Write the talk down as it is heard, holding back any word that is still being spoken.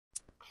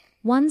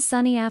One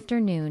sunny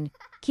afternoon,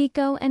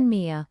 Kiko and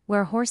Mia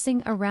were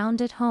horsing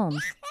around at home,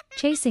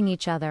 chasing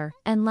each other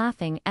and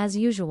laughing as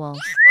usual.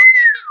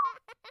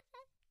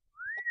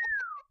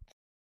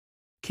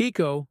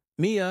 Kiko,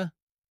 Mia,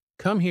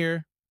 come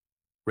here.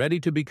 Ready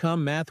to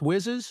become math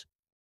whizzes?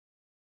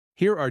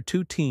 Here are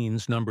two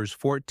teens, numbers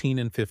 14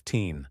 and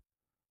 15.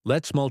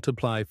 Let's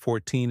multiply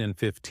 14 and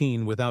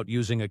 15 without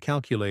using a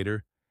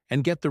calculator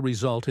and get the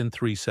result in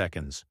 3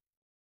 seconds.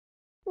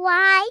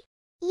 Why?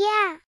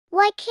 Yeah,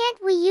 why can't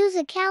we use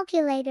a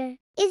calculator?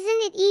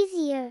 Isn't it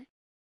easier?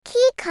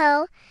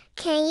 Kiko,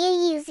 can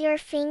you use your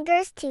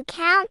fingers to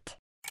count?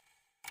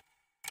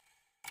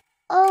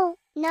 Oh,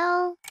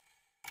 no.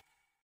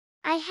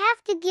 I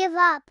have to give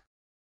up.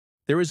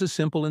 There is a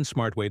simple and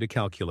smart way to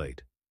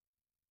calculate.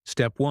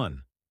 Step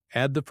 1.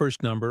 Add the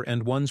first number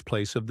and ones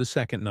place of the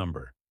second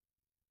number.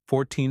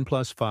 14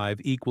 plus 5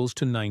 equals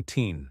to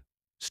 19.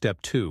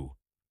 Step 2.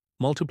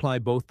 Multiply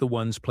both the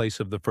ones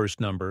place of the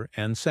first number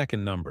and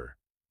second number.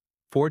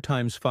 4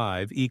 times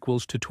 5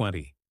 equals to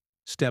 20.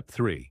 Step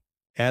 3.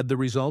 Add the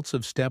results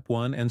of Step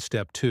 1 and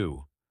Step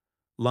 2.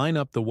 Line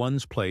up the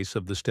ones place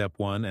of the Step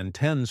 1 and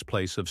tens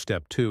place of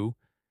Step 2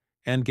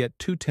 and get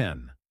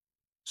 210.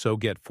 So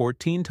get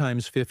 14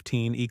 times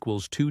 15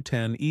 equals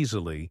 210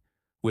 easily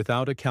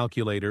without a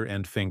calculator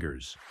and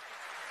fingers.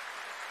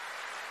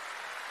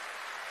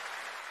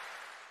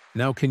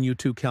 Now can you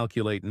two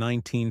calculate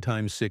 19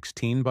 times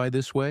 16 by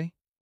this way?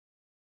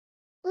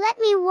 Let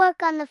me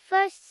work on the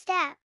first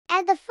step.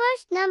 Add the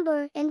first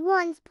number in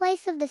ones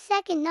place of the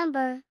second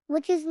number,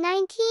 which is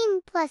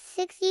 19 plus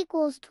 6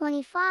 equals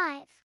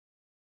 25.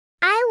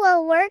 I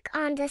will work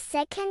on the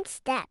second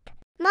step.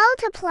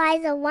 Multiply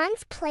the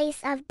ones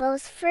place of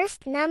both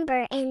first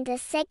number and the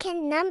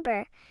second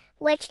number,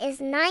 which is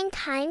 9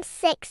 times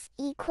 6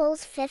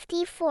 equals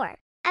 54.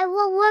 I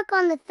will work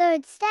on the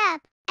third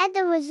step. Add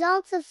the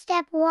results of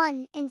Step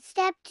 1 and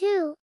Step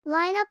 2.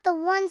 Line up the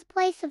ones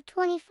place of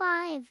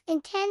 25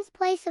 and tens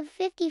place of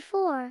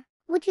 54,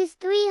 which is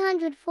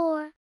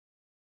 304.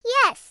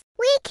 Yes,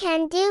 we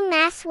can do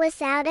math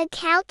without a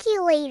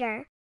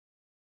calculator.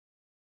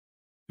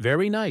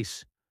 Very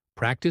nice.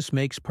 Practice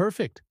makes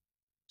perfect.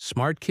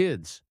 Smart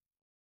kids.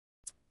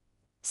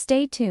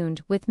 Stay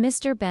tuned with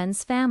Mr.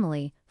 Ben's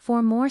family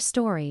for more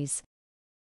stories.